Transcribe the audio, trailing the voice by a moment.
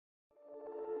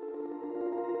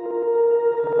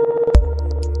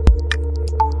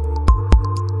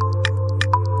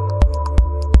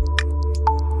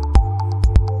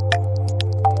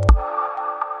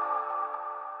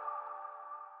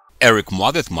Eric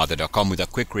Muathe with Muathe.com with a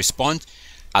quick response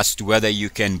as to whether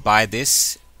you can buy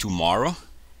this tomorrow,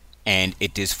 and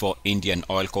it is for Indian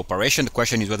Oil Corporation. The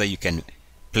question is whether you can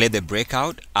play the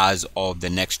breakout as of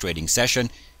the next trading session.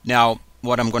 Now,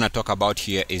 what I'm going to talk about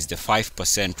here is the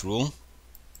 5% rule.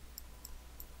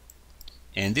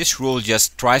 And this rule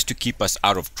just tries to keep us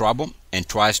out of trouble and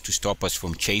tries to stop us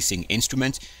from chasing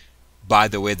instruments. By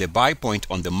the way, the buy point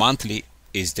on the monthly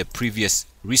is the previous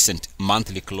recent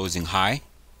monthly closing high.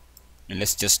 And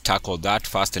let's just tackle that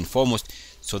first and foremost.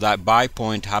 So that buy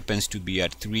point happens to be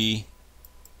at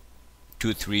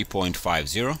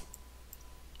 323.50.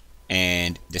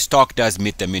 And the stock does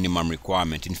meet the minimum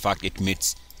requirement. In fact, it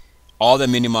meets all the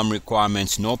minimum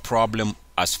requirements, no problem,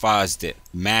 as far as the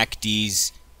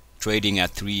MACDs trading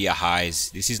at 3-year highs.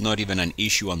 This is not even an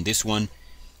issue on this one.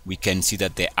 We can see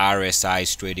that the RSI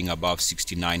is trading above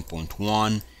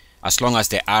 69.1. As long as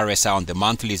the RSI on the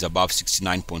monthly is above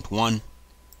 69.1,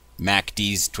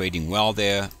 MACD is trading well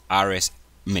there.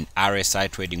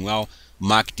 RSI trading well.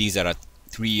 MACDs are at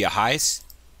 3-year highs,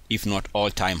 if not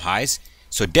all-time highs.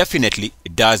 So definitely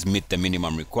it does meet the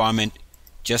minimum requirement.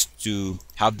 Just to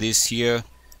have this here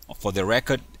for the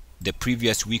record, the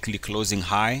previous weekly closing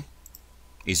high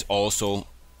is also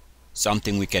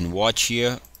something we can watch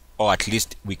here, or at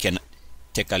least we can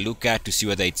take a look at to see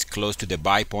whether it's close to the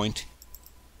buy point.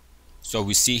 So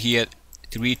we see here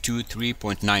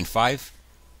 323.95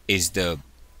 is the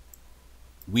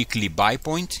weekly buy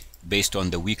point based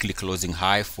on the weekly closing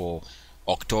high for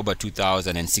October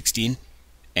 2016,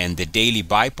 and the daily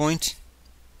buy point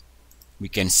we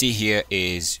can see here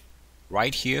is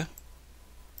right here,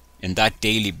 and that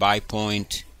daily buy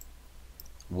point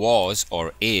was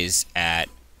or is at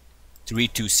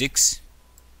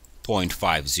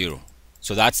 326.50.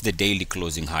 So that's the daily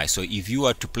closing high. So if you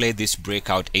are to play this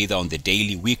breakout either on the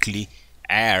daily, weekly,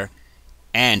 and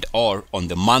or on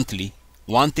the monthly,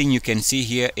 one thing you can see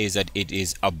here is that it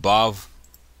is above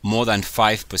more than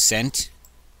 5%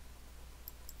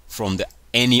 from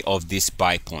any of these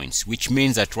buy points, which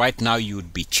means that right now you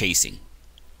would be chasing.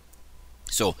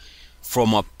 So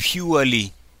from a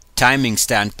purely timing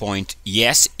standpoint,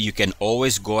 yes, you can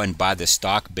always go and buy the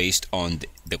stock based on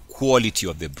the quality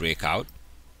of the breakout.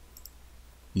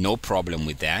 No problem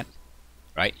with that,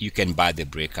 right? You can buy the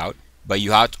breakout, but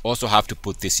you also have to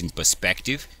put this in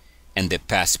perspective. And the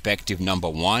perspective number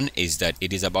one is that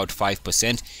it is about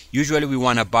 5%. Usually we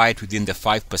want to buy it within the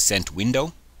 5%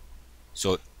 window.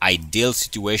 So ideal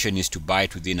situation is to buy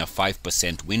it within a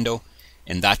 5% window,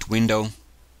 and that window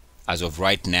as of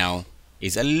right now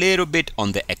is a little bit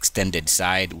on the extended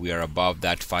side. We are above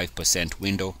that 5%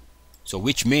 window, so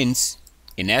which means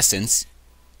in essence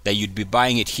that you'd be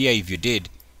buying it here if you did,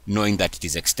 knowing that it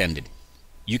is extended.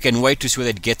 You can wait to see whether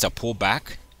it gets a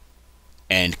pullback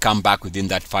and come back within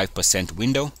that 5%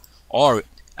 window, or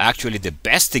actually the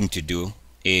best thing to do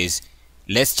is,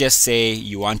 let's just say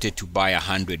you wanted to buy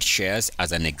 100 shares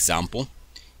as an example.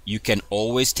 You can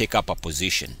always take up a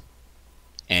position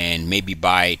and maybe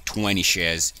buy 20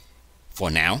 shares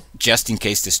for now, just in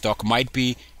case the stock might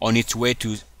be on its way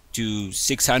to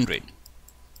 600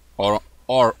 or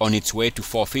on its way to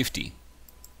 450.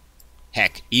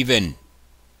 Heck, even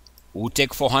we'll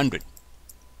take 400,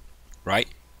 right?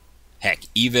 Heck,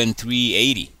 even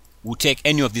 380. We'll take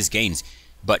any of these gains.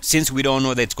 But since we don't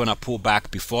know that it's going to pull back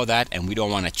before that and we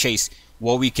don't want to chase,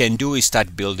 what we can do is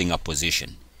start building a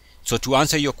position. So to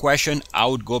answer your question, I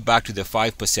would go back to the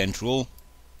 5% rule.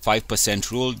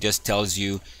 5% rule just tells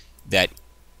you that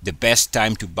the best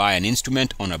time to buy an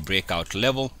instrument on a breakout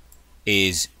level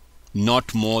is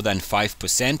not more than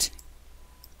 5%,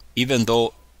 even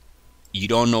though you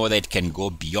don't know that it can go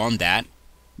beyond that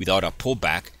without a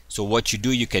pullback. So what you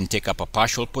do, you can take up a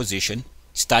partial position,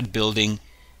 start building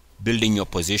your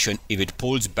position. If it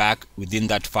pulls back within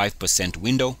that 5%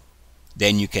 window,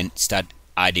 then you can start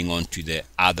adding on to the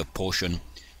other portion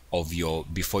of your,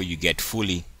 before you get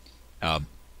fully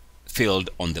filled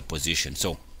on the position.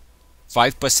 So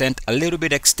 5%, a little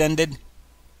bit extended,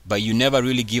 but you never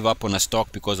really give up on a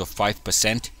stock because of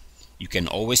 5%. You can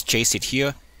always chase it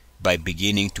here by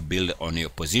beginning to build on your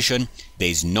position. There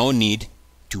is no need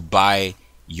to buy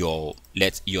your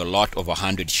lot of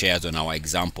 100 shares on our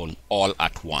example all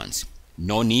at once.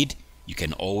 No need. You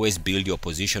can always build your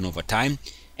position over time,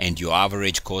 and your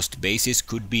average cost basis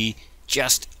could be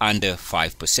just under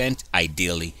 5%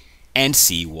 ideally, and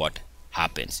see what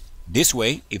happens. This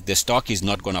way, if the stock is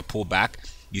not going to pull back,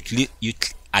 you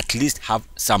at least have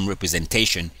some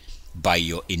representation by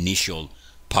your initial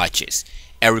purchase.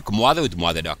 Eric Muathe with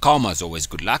Muathe.com. As always,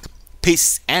 good luck,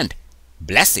 peace, and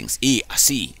blessings.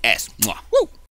 ECS. Woo!